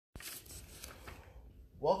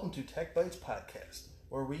Welcome to Tech Bites Podcast,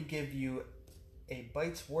 where we give you a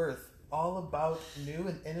bite's worth all about new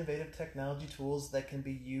and innovative technology tools that can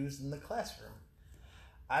be used in the classroom.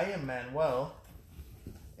 I am Manuel,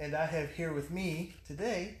 and I have here with me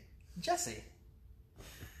today, Jesse.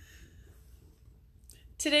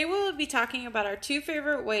 Today we'll be talking about our two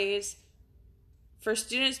favorite ways for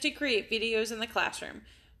students to create videos in the classroom.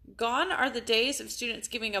 Gone are the days of students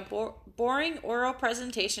giving a boring oral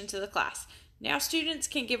presentation to the class. Now students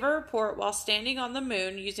can give a report while standing on the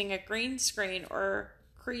moon using a green screen or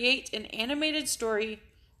create an animated story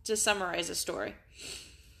to summarize a story.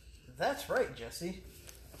 That's right, Jesse.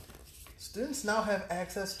 Students now have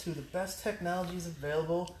access to the best technologies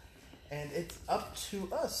available, and it's up to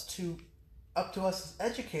us as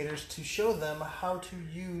educators to show them how to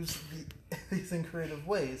use these in creative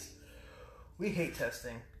ways. We hate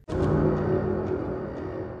testing.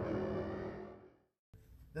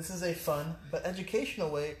 This is a fun but educational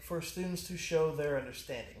way for students to show their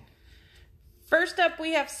understanding. First up,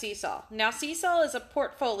 we have Seesaw. Now, Seesaw is a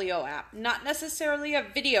portfolio app, not necessarily a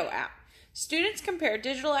video app. Students compare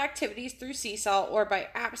digital activities through Seesaw or by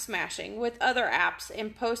app smashing with other apps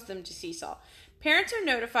and post them to Seesaw. Parents are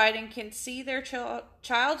notified and can see their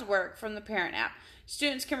child's work from the parent app.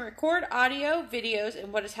 Students can record audio, videos,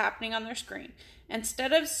 and what is happening on their screen.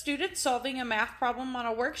 Instead of students solving a math problem on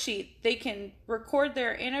a worksheet, they can record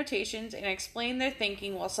their annotations and explain their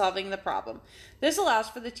thinking while solving the problem. This allows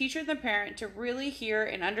for the teacher and the parent to really hear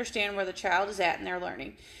and understand where the child is at in their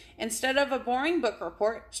learning. Instead of a boring book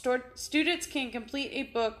report, students can complete a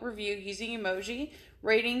book review using emoji,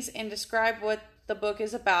 ratings, and describe what the book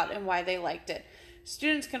is about and why they liked it.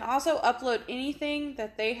 Students can also upload anything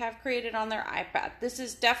that they have created on their iPad. This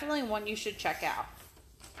is definitely one you should check out.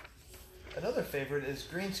 Another favorite is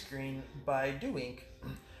Green Screen by Doink.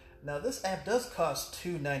 Now this app does cost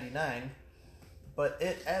 $2.99, but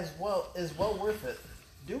it as well is well worth it.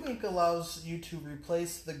 Doink allows you to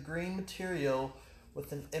replace the green material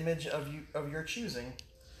with an image of your choosing.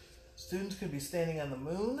 Students could be standing on the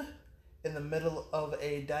moon, in the middle of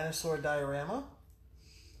a dinosaur diorama,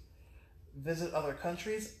 visit other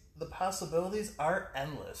countries. The possibilities are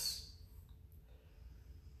endless.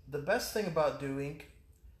 The best thing about Doink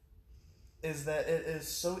is that it is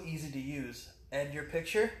so easy to use. Add your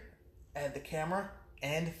picture, add the camera,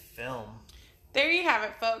 and film. There you have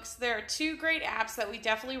it, folks. There are two great apps that we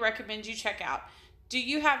definitely recommend you check out. Do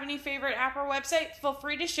you have any favorite app or website? Feel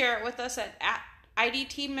free to share it with us at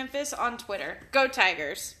IDT Memphis on Twitter. Go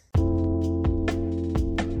Tigers!